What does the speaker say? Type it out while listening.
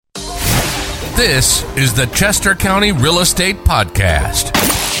This is the Chester County Real Estate Podcast,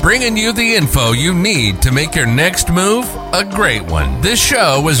 bringing you the info you need to make your next move a great one. This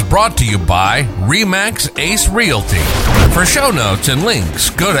show is brought to you by RE/MAX Ace Realty. For show notes and links,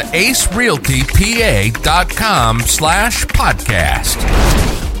 go to acerealtypa.com/podcast.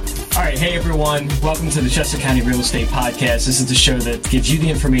 All right, hey everyone, welcome to the Chester County Real Estate Podcast. This is the show that gives you the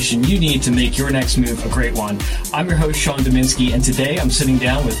information you need to make your next move a great one. I'm your host, Sean Dominski, and today I'm sitting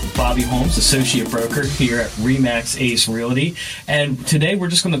down with Bobby Holmes, Associate Broker here at RE/MAX Ace Realty. And today we're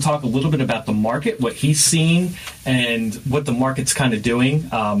just going to talk a little bit about the market, what he's seeing, and what the market's kind of doing,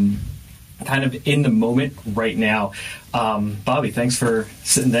 kind of in the moment right now. Bobby, thanks for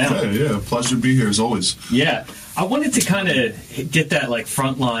sitting down. Yeah, pleasure to be here as always. Yeah. I wanted to kind of get that like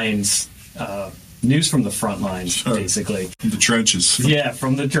front lines, news from the front lines, basically. From the trenches. Yeah,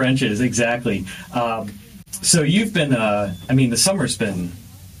 from the trenches, exactly. So you've been, the summer's been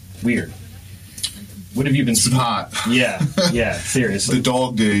weird. What have you been seeing? It's hot. Yeah, seriously. The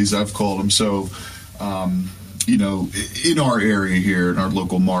dog days, I've called them. So, in our area here, in our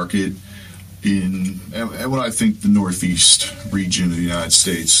local market, and what I think the Northeast region of the United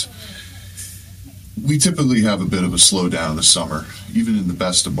States, we typically have a bit of a slowdown in the summer, even in the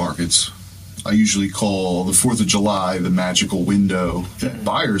best of markets. I usually call the 4th of July the magical window that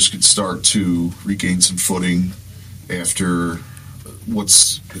buyers could start to regain some footing after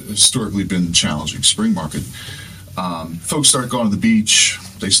what's historically been a challenging spring market. Folks start going to the beach.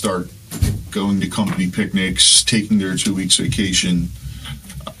 They start going to company picnics, taking their 2 weeks vacation.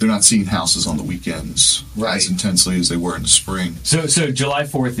 They're not seeing houses on the weekends as intensely as they were in the spring. So July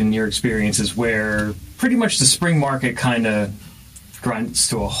 4th, in your experience, is where pretty much the spring market kind of grinds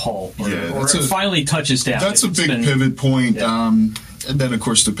to a halt, or it finally touches down. That's a big pivot point. Yeah. And then, of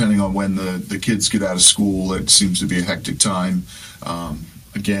course, depending on when the kids get out of school, it seems to be a hectic time.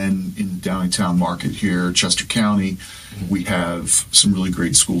 Again, in the downtown market here, Chester County, we have some really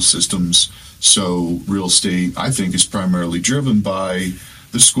great school systems. So real estate, I think, is primarily driven by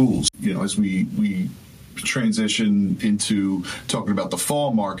the schools. As we transition into talking about the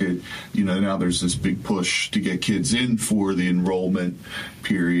fall market, now there's this big push to get kids in for the enrollment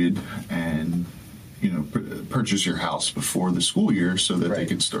period and purchase your house before the school year so that they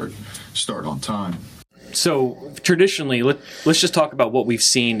can start on time. So traditionally, let's just talk about what we've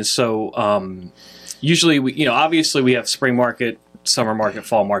seen. So usually, obviously we have spring market, summer market,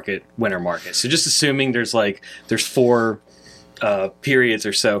 fall market, winter market. So just assuming there's 4 periods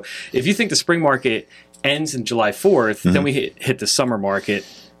or so. If you think the spring market ends in July 4th, then we hit the summer market,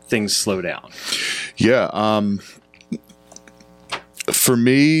 things slow down. Yeah. For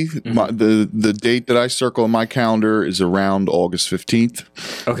me, the date that I circle in my calendar is around August 15th.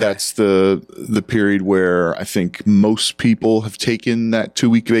 Okay. That's the period where I think most people have taken that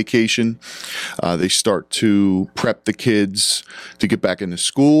 2-week vacation. They start to prep the kids to get back into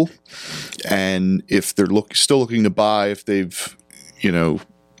school. And if they're still looking to buy, if they've,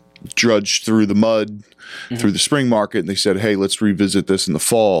 drudged through the mud, through the spring market, and they said, hey, let's revisit this in the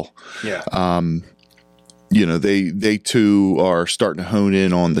fall. Yeah. They too are starting to hone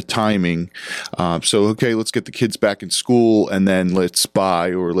in on the timing. Okay, let's get the kids back in school and then let's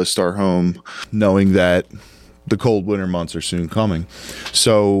buy or list our home, knowing that the cold winter months are soon coming.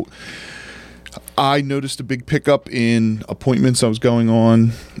 So I noticed a big pickup in appointments I was going on,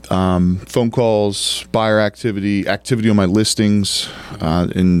 phone calls, buyer activity on my listings,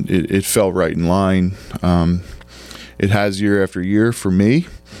 and it fell right in line. It has year after year for me.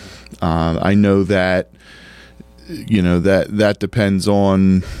 I know that that depends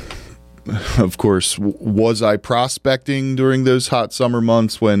on, of course, was I prospecting during those hot summer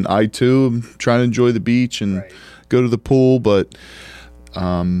months when I too am trying to enjoy the beach and go to the pool, but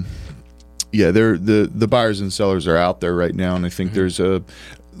the buyers and sellers are out there right now, and I think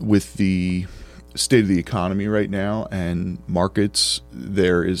with the state of the economy right now and markets,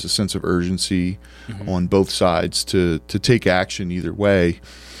 there is a sense of urgency on both sides to take action either way.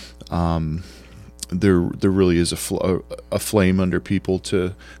 There really is a flame under people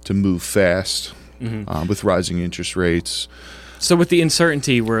to move fast with rising interest rates. So with the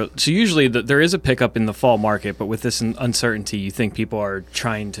uncertainty, usually there is a pickup in the fall market, but with this uncertainty, you think people are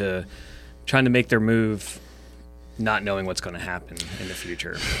trying to make their move, not knowing what's going to happen in the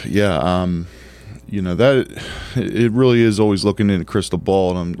future. Yeah, that it really is always looking in a crystal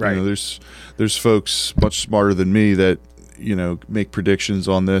ball, and there's folks much smarter than me that make predictions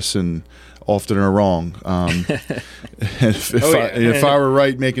on this and often are wrong. If I were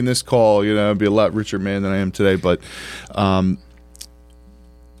right making this call, I'd be a lot richer man than I am today. But I'm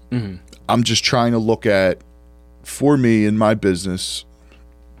just trying to look at, for me in my business,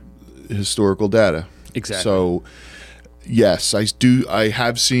 historical data. Exactly. So, yes, I do. I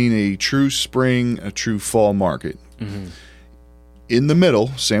have seen a true spring, a true fall market. Mm-hmm. In the middle,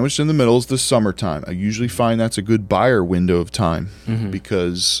 sandwiched in the middle, is the summertime. I usually find that's a good buyer window of time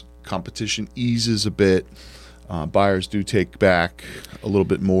because competition eases a bit. Buyers do take back a little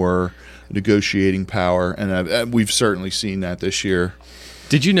bit more negotiating power, and we've certainly seen that this year.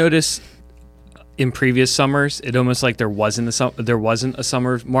 Did you notice in previous summers, it almost like there wasn't a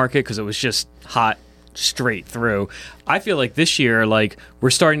summer market because it was just hot straight through? I feel like this year, like we're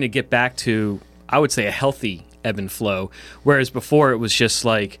starting to get back to, I would say, a healthy ebb and flow, whereas before it was just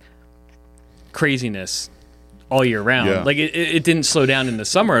like craziness all year round. Yeah. Like it didn't slow down in the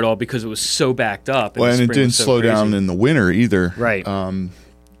summer at all because it was so backed up. Well, and it didn't slow down in the winter either. Right.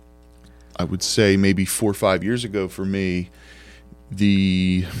 I would say maybe 4 or 5 years ago for me,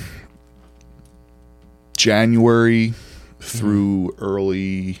 the January through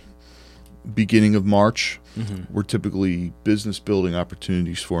early beginning of March were typically business building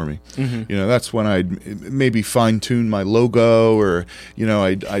opportunities for me. That's when I'd maybe fine tune my logo, or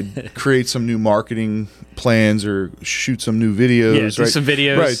I'd create some new marketing plans or shoot some new videos, do some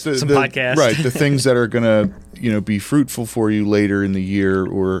videos, some podcasts, right? The things that are gonna be fruitful for you later in the year,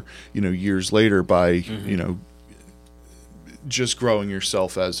 or years later by just growing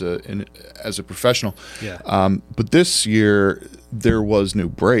yourself as a professional. Yeah. But this year there was no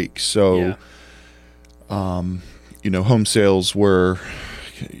break, so home sales were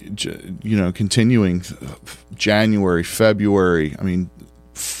continuing January, February. I mean,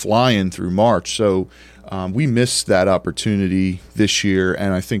 flying through March. So we missed that opportunity this year,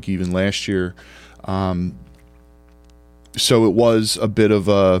 and I think even last year. So it was a bit of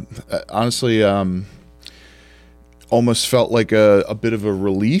a, honestly, almost felt like a bit of a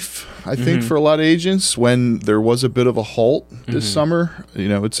relief, I think, for a lot of agents when there was a bit of a halt this summer.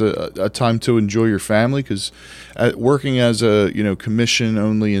 It's a time to enjoy your family, because working as a commission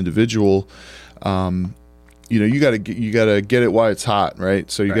only individual, you got to get it while it's hot,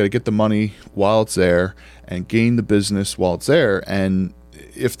 right? So you got to get the money while it's there and gain the business while it's there. And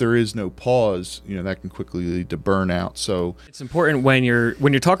if there is no pause, that can quickly lead to burnout. So it's important when you're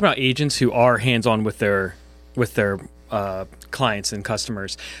talking about agents who are hands-on with their clients and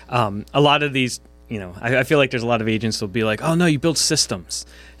customers. A lot of these, I feel like there's a lot of agents that'll be like, "Oh no, you build systems."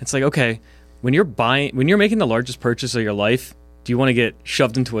 It's like, okay, when you're making the largest purchase of your life, do you want to get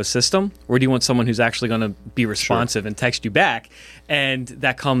shoved into a system, or do you want someone who's actually going to be responsive and text you back? And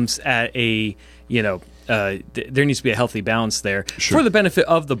that comes at a, there needs to be a healthy balance there for the benefit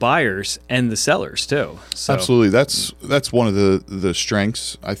of the buyers and the sellers too. So. Absolutely. That's one of the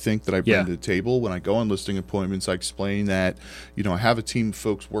strengths, I think, that I bring to the table. When I go on listing appointments, I explain that, I have a team of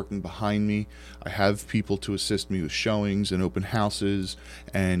folks working behind me. I have people to assist me with showings and open houses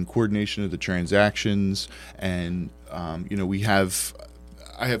and coordination of the transactions. And, I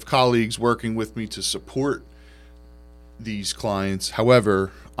have colleagues working with me to support these clients.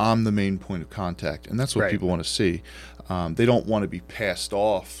 However, I'm the main point of contact, and that's what people want to see. They don't want to be passed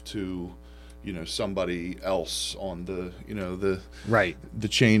off to, somebody else on the, the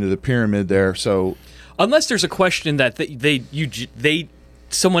chain of the pyramid there. So, unless there's a question that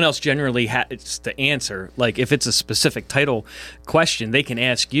someone else generally has to answer, like if it's a specific title question, they can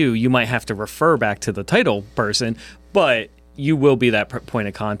ask you. You might have to refer back to the title person, but you will be that point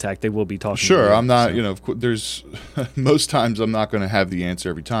of contact. They will be talking. Sure, to you, I'm not. So. There's most times I'm not going to have the answer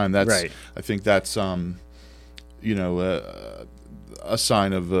every time. That's right. I think that's a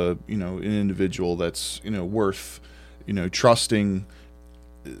sign of an individual that's worth trusting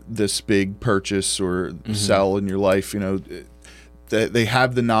this big purchase or sell in your life. They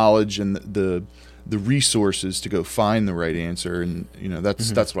have the knowledge and the resources to go find the right answer, and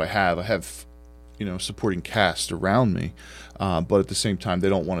that's what I have. I have supporting cast around me, but at the same time, they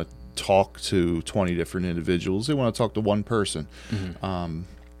don't want to talk to 20 different individuals. They want to talk to one person.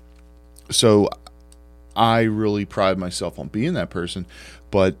 So I really pride myself on being that person.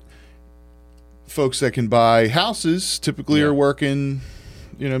 But folks that can buy houses typically are working,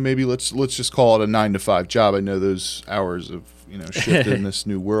 maybe let's just call it a 9-to-5 job. I know those hours have shifted in this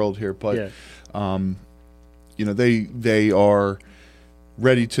new world here, but they are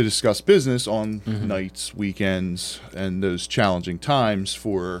ready to discuss business on nights, weekends, and those challenging times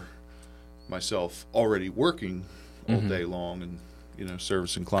for myself already working all day long and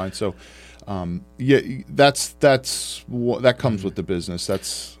servicing clients. So that comes with the business.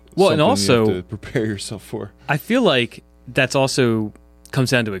 That's something and also you have to prepare yourself for. I feel like that's also comes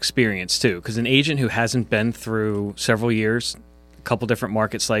down to experience too, because an agent who hasn't been through several years, a couple different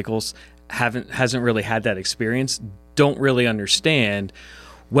market cycles, hasn't really had that experience, don't really understand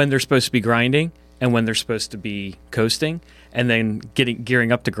when they're supposed to be grinding and when they're supposed to be coasting, and then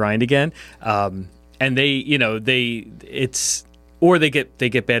gearing up to grind again. And they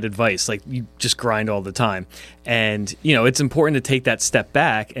get bad advice, like you just grind all the time. And it's important to take that step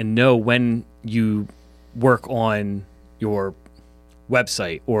back and know when you work on your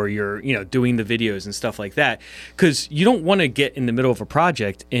website or you're doing the videos and stuff like that, because you don't want to get in the middle of a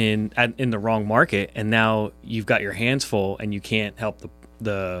project in the wrong market, and now you've got your hands full and you can't help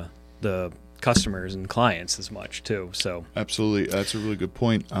the customers and clients as much too. So absolutely, that's a really good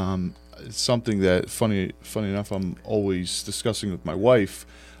point. It's something that funny enough I'm always discussing with my wife.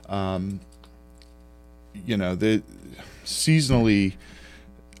 Seasonally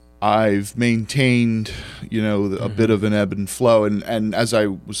I've maintained, a bit of an ebb and flow. And as I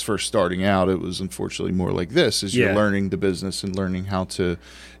was first starting out, it was unfortunately more like this, as you're learning the business and learning how to,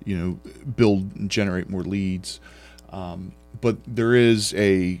 build and generate more leads. But there is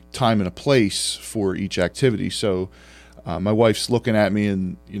a time and a place for each activity. So my wife's looking at me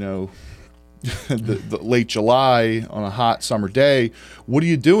and, the late July on a hot summer day, what are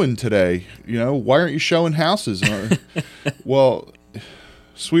you doing today? Why aren't you showing houses? Well,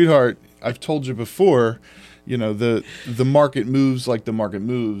 sweetheart, I've told you before, the market moves like the market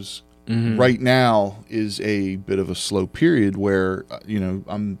moves. Mm-hmm. Right now is a bit of a slow period where,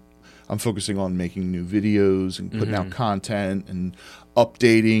 I'm focusing on making new videos and putting out content and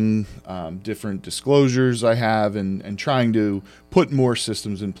updating different disclosures I have and trying to put more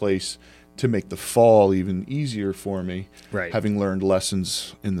systems in place to make the fall even easier for me, right, having learned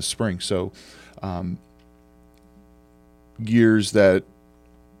lessons in the spring. So years that,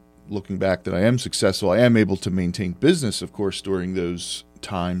 looking back, that I am successful, I am able to maintain business, of course, during those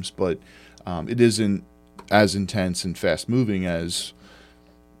times, but it isn't as intense and fast moving as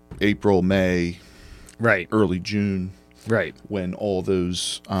April, May, right, early June, right, when all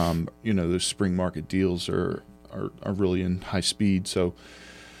those those spring market deals are really in high speed. So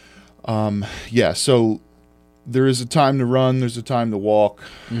so there is a time to run, there's a time to walk.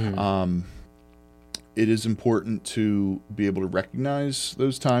 It is important to be able to recognize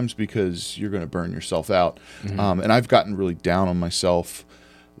those times, because you're going to burn yourself out. And I've gotten really down on myself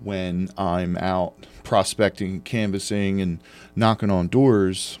when I'm out prospecting, canvassing, and knocking on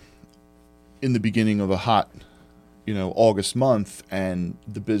doors in the beginning of a hot, August month, and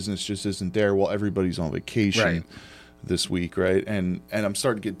the business just isn't there while everybody's on vacation this week, right? And I'm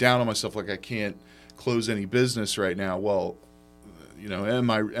starting to get down on myself, like I can't close any business right now. Well, am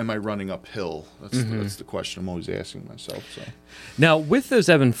I running uphill? That's the question I'm always asking myself. So now, with those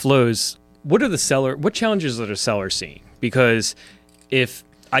ebb and flows, what challenges are the sellers seeing? Because if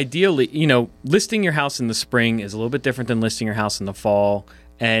ideally, listing your house in the spring is a little bit different than listing your house in the fall.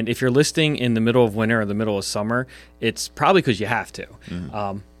 And if you're listing in the middle of winter or the middle of summer, it's probably because you have to.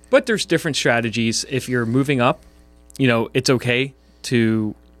 But there's different strategies. If you're moving up, it's okay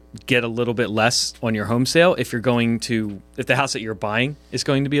to get a little bit less on your home sale if the house that you're buying is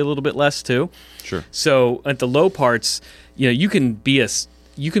going to be a little bit less too. Sure. So at the low parts, you can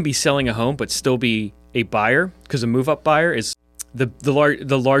be selling a home but still be a buyer, because a move up buyer is the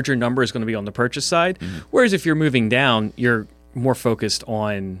larger number is going to be on the purchase side. Whereas if you're moving down, you're more focused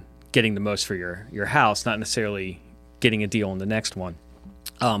on getting the most for your house, not necessarily getting a deal on the next one.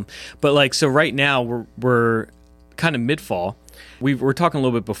 But so right now we're kind of mid-fall. We were talking a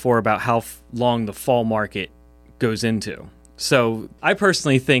little bit before about how long the fall market goes into. So I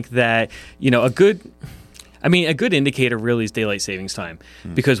personally think that, a good indicator really is daylight savings time,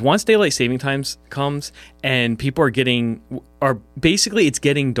 because once daylight saving times comes and people basically it's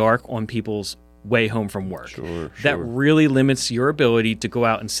getting dark on people's way home from work. Sure. That really limits your ability to go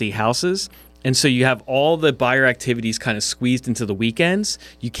out and see houses. And so you have all the buyer activities kind of squeezed into the weekends.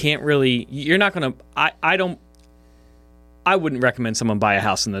 You're not going to, I wouldn't recommend someone buy a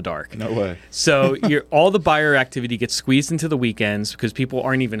house in the dark. No way. So all the buyer activity gets squeezed into the weekends because people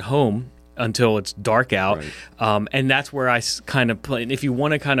aren't even home until it's dark out. Right. And that's where I kind of plan. If you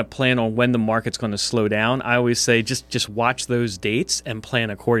want to kind of plan on when the market's going to slow down, I always say just watch those dates and plan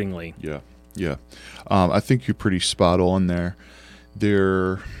accordingly. Yeah. I think you're pretty spot on there.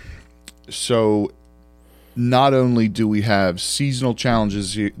 So not only do we have seasonal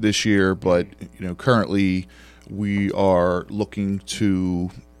challenges this year, but currently we are looking to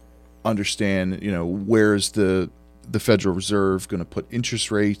understand, where's the Federal Reserve going to put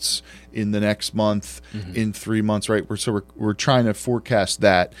interest rates in the next month, in 3 months, right? We're trying to forecast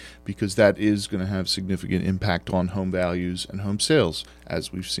that, because that is going to have significant impact on home values and home sales,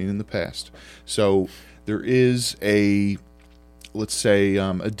 as we've seen in the past. So there is a let's say,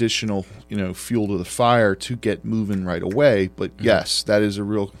 additional, fuel to the fire to get moving right away. But yes, that is a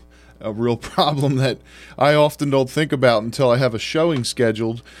real problem that I often don't think about until I have a showing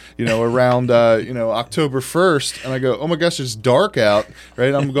scheduled, around, October 1st, and I go, oh my gosh, it's dark out,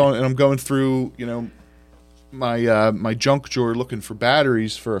 right? I'm going through, my junk drawer looking for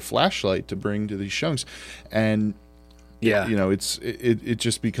batteries for a flashlight to bring to these showings, and it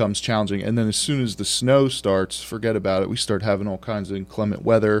just becomes challenging. And then as soon as the snow starts, forget about it. We start having all kinds of inclement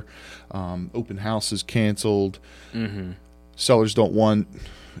weather, open houses canceled. Mm-hmm. Sellers don't want,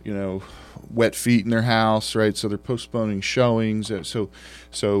 wet feet in their house, right? So they're postponing showings. So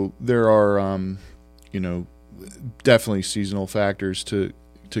there are, definitely seasonal factors to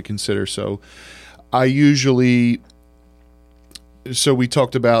consider. So we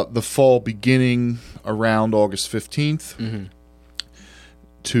talked about the fall beginning around August 15th mm-hmm.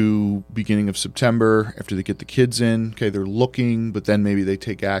 to beginning of September after they get the kids in. Okay, they're looking, but then maybe they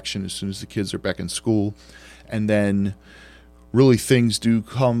take action as soon as the kids are back in school. And then really things do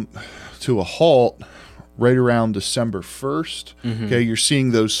come to a halt right around December 1st. Mm-hmm. Okay, you're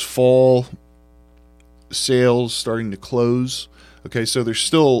seeing those fall sales starting to close. Okay, so there's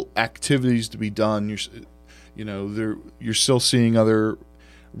still activities to be done. You're still seeing other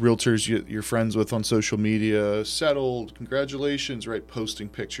realtors you're friends with on social media settled, congratulations, right? Posting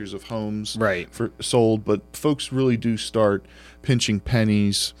pictures of homes for sold, but folks really do start pinching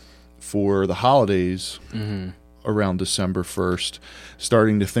pennies for the holidays mm-hmm. around December 1st,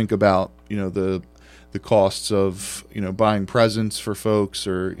 starting to think about the costs of buying presents for folks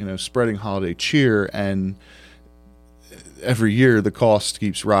or spreading holiday cheer, and every year the cost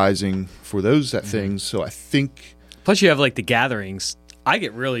keeps rising for those mm-hmm. things. So I think, plus you have like the gatherings. I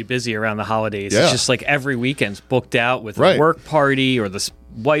get really busy around the holidays. Yeah. It's just like every weekend's booked out with a work party or the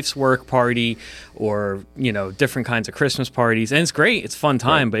wife's work party or different kinds of Christmas parties, and it's great. It's a fun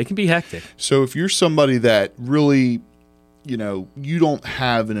time, but it can be hectic. So if you're somebody that really you don't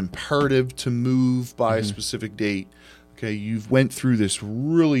have an imperative to move by mm-hmm. a specific date. Okay, you've went through this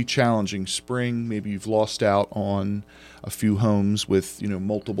really challenging spring. Maybe you've lost out on a few homes with,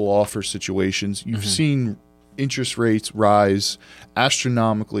 multiple offer situations. You've mm-hmm. seen interest rates rise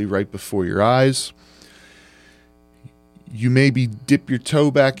astronomically right before your eyes. You maybe dip your toe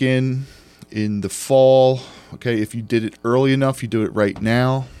back in the fall. Okay, if you did it early enough, you do it right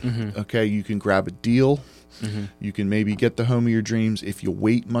now. Mm-hmm. Okay, you can grab a deal. Mm-hmm. You can maybe get the home of your dreams. If you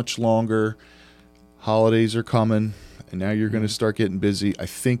wait much longer, holidays are coming. And now you're going to start getting busy. I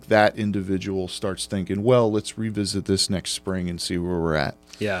think that individual starts thinking, well, let's revisit this next spring and see where we're at.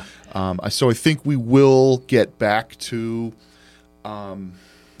 Yeah. So I think we will get back to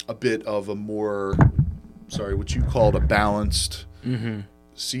a bit of a more, what you called a balanced mm-hmm.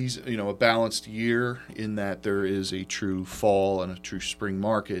 season, a balanced year, in that there is a true fall and a true spring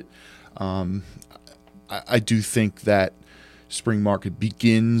market. I do think that spring market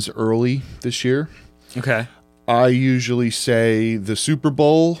begins early this year. Okay. I usually say the Super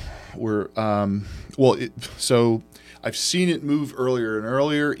Bowl, so I've seen it move earlier and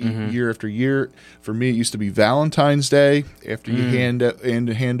earlier, mm-hmm. year after year. For me, it used to be Valentine's Day after you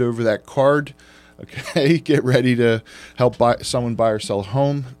hand over that card. Okay, get ready to help someone buy or sell a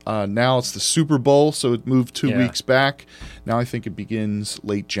home. Now it's the Super Bowl, so it moved 2 weeks back. Now I think it begins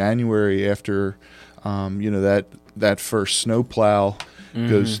late January after, that first snowplow mm-hmm.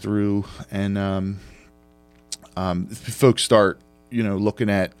 goes through, and folks start, looking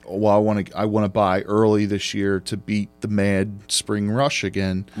at, well, I want to buy early this year to beat the mad spring rush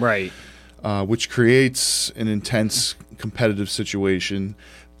again, right? Which creates an intense competitive situation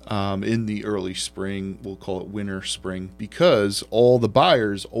in the early spring. We'll call it winter spring, because all the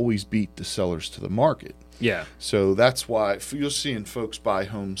buyers always beat the sellers to the market. Yeah. So that's why you're seeing folks buy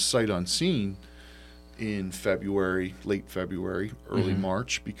homes sight unseen in February, late February, early mm-hmm.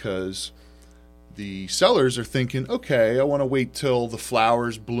 March, because the sellers are thinking, okay, I want to wait till the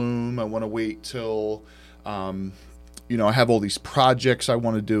flowers bloom. I want to wait till, I have all these projects I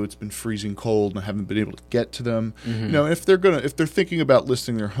want to do. It's been freezing cold and I haven't been able to get to them. Mm-hmm. If they're thinking about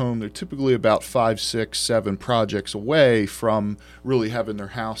listing their home, they're typically about 5, 6, 7 projects away from really having their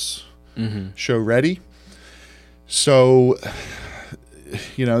house mm-hmm. show ready. So,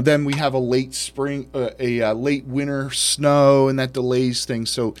 then we have a late spring, a late winter snow, and that delays things.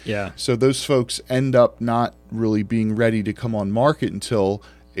 So those folks end up not really being ready to come on market until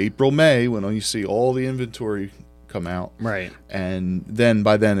April, May, when you see all the inventory come out. Right. And then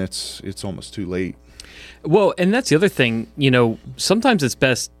by then it's almost too late. Well, and that's the other thing, sometimes it's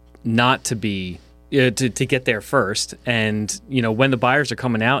best not to be to get there first. And, when the buyers are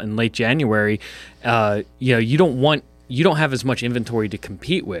coming out in late January, you don't want you don't have as much inventory to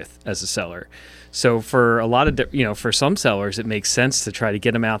compete with as a seller. So for a lot of, for some sellers, it makes sense to try to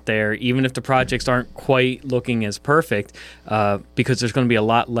get them out there, even if the projects aren't quite looking as perfect, because there's going to be a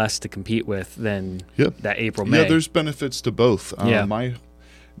lot less to compete with than that April, May. Yeah, there's benefits to both.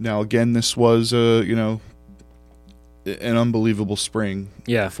 Now, again, this was, an unbelievable spring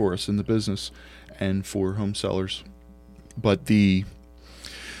for us in the business and for home sellers. But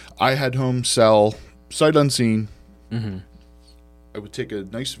I had homes sell sight unseen. Mm-hmm. I would take a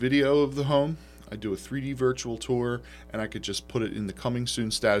nice video of the home. I'd do a 3D virtual tour, and I could just put it in the coming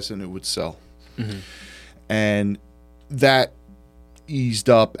soon status, and it would sell. Mm-hmm. And that eased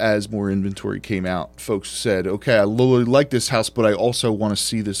up as more inventory came out. Folks said, okay, I really like this house, but I also want to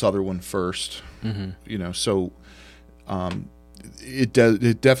see this other one first. Mm-hmm. So it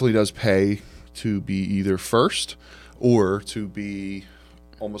definitely does pay to be either first or to be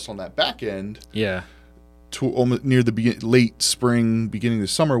almost on that back end. Yeah. To almost near the late spring, beginning of the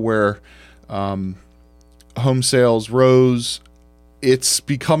summer, where home sales rose. It's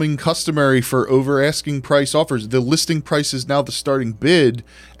becoming customary for over asking price offers. The listing price is now the starting bid,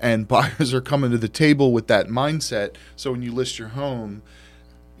 and buyers are coming to the table with that mindset. So when you list your home,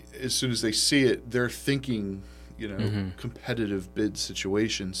 as soon as they see it, they're thinking, competitive bid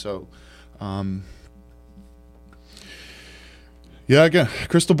situation. So, again,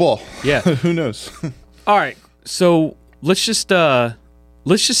 crystal ball. Yeah. Who knows? All right. So let's just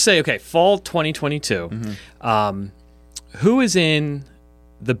say, okay, fall 2022. Mm-hmm. Who is in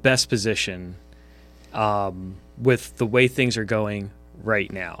the best position with the way things are going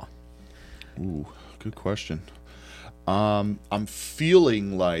right now? Ooh, good question. I'm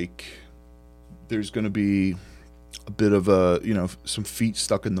feeling like there's going to be a bit of some feet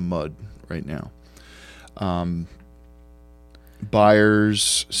stuck in the mud right now.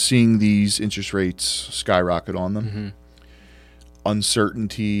 Buyers seeing these interest rates skyrocket on them. Mm-hmm.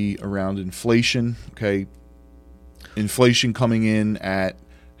 Uncertainty around inflation. Okay. Inflation coming in at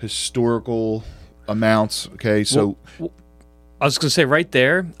historical amounts. Okay. So I was going to say right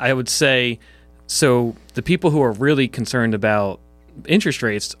there, I would say, so the people who are really concerned about interest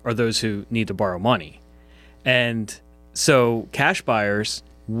rates are those who need to borrow money. And so cash buyers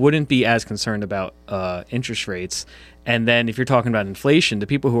wouldn't be as concerned about interest rates. And then if you're talking about inflation, the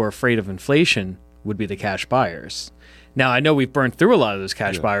people who are afraid of inflation would be the cash buyers. Now, I know we've burned through a lot of those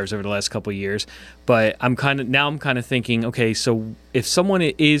cash buyers over the last couple of years, but I'm kind of thinking, okay, so if someone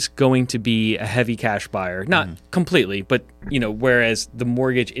is going to be a heavy cash buyer, not completely, but whereas the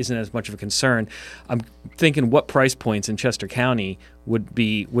mortgage isn't as much of a concern, I'm thinking what price points in Chester County would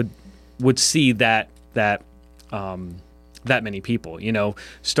see that many people.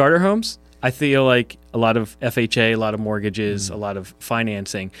 Starter homes, I feel like a lot of FHA, a lot of mortgages, a lot of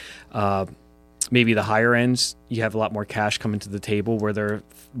financing. Maybe the higher ends, you have a lot more cash coming to the table where they're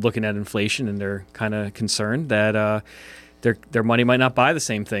looking at inflation and they're kind of concerned that their money might not buy the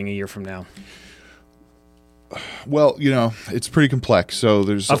same thing a year from now. Well, it's pretty complex. So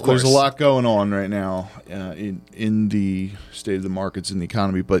there's a lot going on right now in the state of the markets and the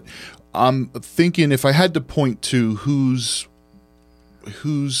economy. But I'm thinking if I had to point to who's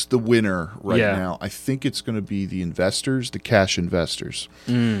the winner right now, I think it's going to be the investors, the cash investors.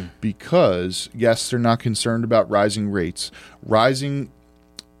 Because, yes, they're not concerned about rising rates.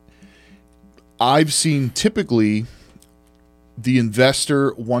 I've seen typically the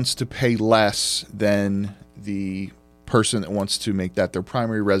investor wants to pay less than the person that wants to make that their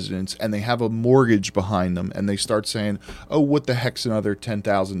primary residence, and they have a mortgage behind them, and they start saying, oh, what the heck's another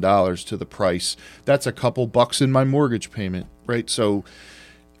 $10,000 to the price? That's a couple bucks in my mortgage payment, right? So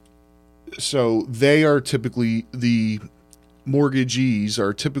they are typically, the mortgagees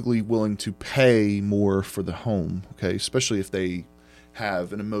are typically willing to pay more for the home, okay, especially if they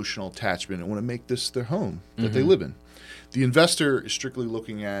have an emotional attachment and want to make this their home that they live in. The investor is strictly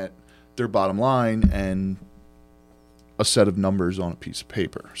looking at their bottom line and a set of numbers on a piece of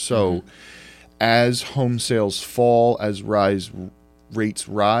paper. So as home sales fall, as rates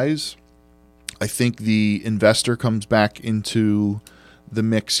rise, I think the investor comes back into the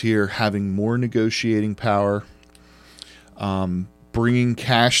mix here, having more negotiating power, bringing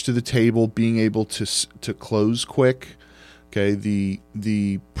cash to the table, being able to close quick. Okay,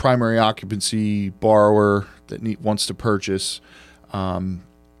 the primary occupancy borrower that wants to purchase,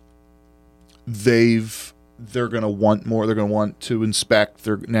 they're going to want more. They're going to want to inspect.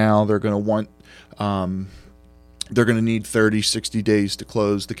 They're going to want, they're going to need 30, 60 days to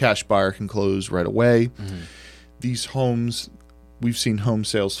close. The cash buyer can close right away. These homes, we've seen home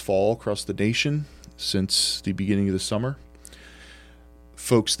sales fall across the nation since the beginning of the summer.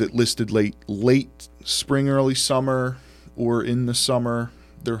 folks that listed late spring, early summer, or in the summer,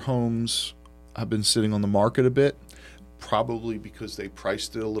 their homes have been sitting on the market a bit, probably because they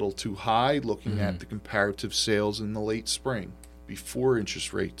priced it a little too high, looking at the comparative sales in the late spring before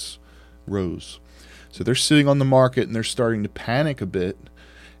interest rates rose. So they're sitting on the market and they're starting to panic a bit,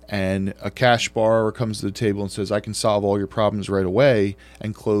 and a cash borrower comes to the table and says, I can solve all your problems right away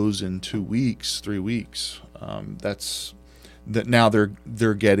and close in 2 weeks, 3 weeks. That now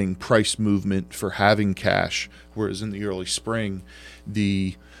they're getting price movement for having cash, whereas in the early spring,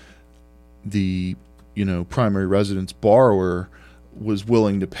 the primary residence borrower was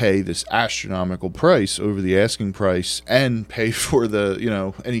willing to pay this astronomical price over the asking price and pay for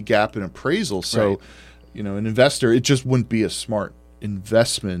the any gap in appraisal. So, an investor, it just wouldn't be a smart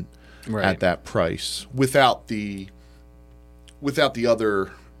investment at that price without the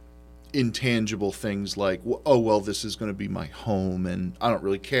other intangible things like, this is going to be my home, and I don't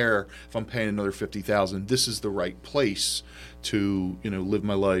really care if I'm paying another $50,000. This is the right place to live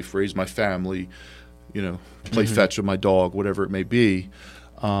my life, raise my family, play fetch with my dog, whatever it may be.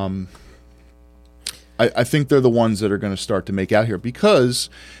 I think they're the ones that are going to start to make out here, because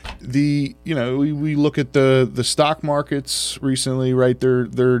we look at the stock markets recently, right?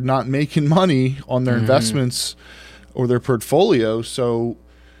 They're not making money on their investments or their portfolio. So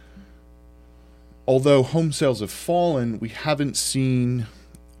although home sales have fallen, we haven't seen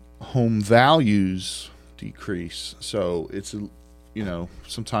home values decrease. So it's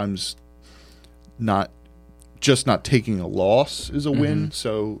sometimes not taking a loss is a win.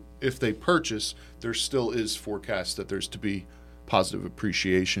 So if they purchase, there still is forecast that there's to be positive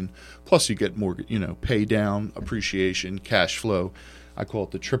appreciation. Plus you get more, pay down, appreciation, cash flow. I call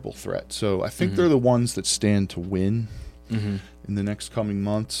it the triple threat. So I think they're the ones that stand to win in the next coming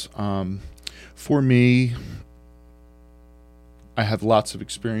months. For me, I have lots of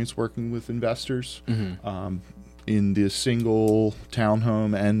experience working with investors in the single,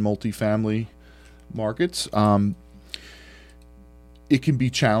 townhome, and multifamily markets. It can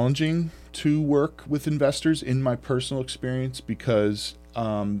be challenging to work with investors in my personal experience, because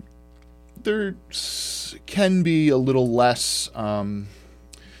there can be a little less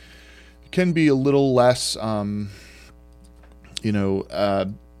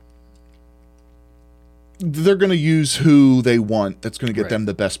they're going to use who they want that's going to get them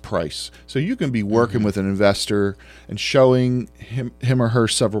the best price. So you can be working with an investor and showing him or her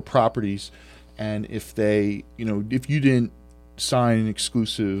several properties, and if they, if you didn't sign an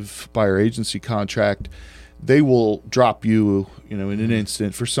exclusive buyer agency contract, they will drop you, in an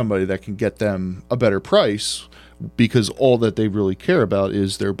instant for somebody that can get them a better price, because all that they really care about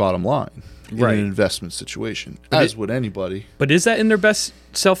is their bottom line in an investment situation, as would anybody. But is that in their best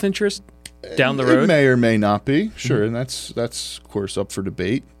self-interest down the road? It may or may not be, sure, and that's of course up for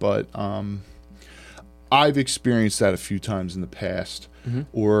debate. But I've experienced that a few times in the past,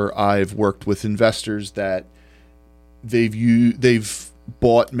 or I've worked with investors that they've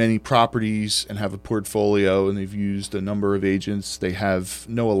bought many properties and have a portfolio, and they've used a number of agents. They have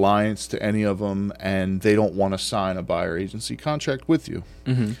no alliance to any of them, and they don't want to sign a buyer agency contract with you.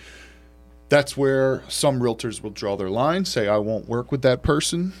 That's where some realtors will draw their line, say, I won't work with that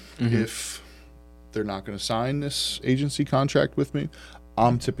person if they're not going to sign this agency contract with me.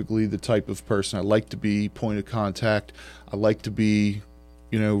 I'm typically the type of person, I like to be point of contact. I like to be,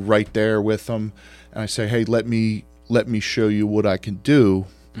 right there with them. And I say, hey, let me show you what I can do.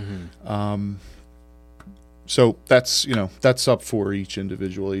 So that's up for each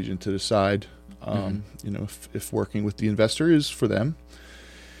individual agent to decide, if working with the investor is for them.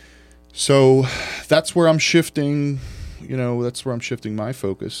 So that's where I'm shifting, my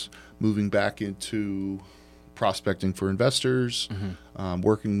focus, moving back into prospecting for investors,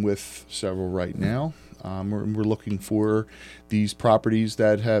 working with several right now. We're looking for these properties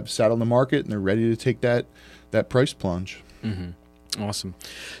that have sat on the market and they're ready to take that price plunge. Awesome.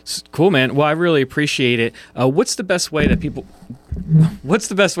 Cool, man. Well, I really appreciate it. What's the best way that people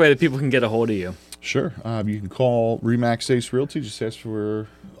can get a hold of you? Sure. You can call RE/MAX ACE Realty. Just ask for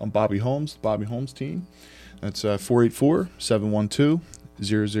Bobby Holmes, the Bobby Holmes team. That's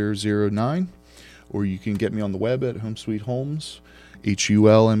 484-712-0009. Or you can get me on the web at Home Sweet Homes,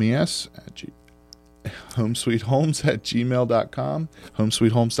 HULMES, homesweethomes@gmail.com,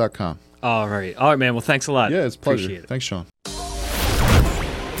 homesweethomes.com. All right, man. Well, thanks a lot. Yeah, it's a pleasure. Appreciate it. Thanks, Sean.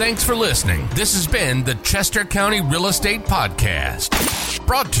 Thanks for listening. This has been the Chester County Real Estate Podcast,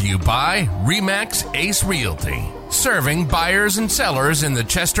 brought to you by RE/MAX ACE Realty. serving buyers and sellers in the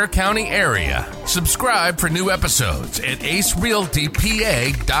Chester County area. Subscribe for new episodes at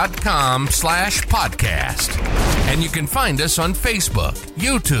acerealtypa.com/podcast. And you can find us on Facebook,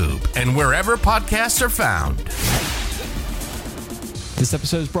 YouTube, and wherever podcasts are found. This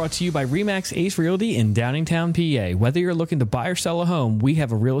episode is brought to you by RE/MAX Ace Realty in Downingtown, PA. Whether you're looking to buy or sell a home, we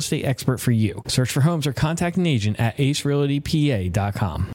have a real estate expert for you. Search for homes or contact an agent at acerealtypa.com.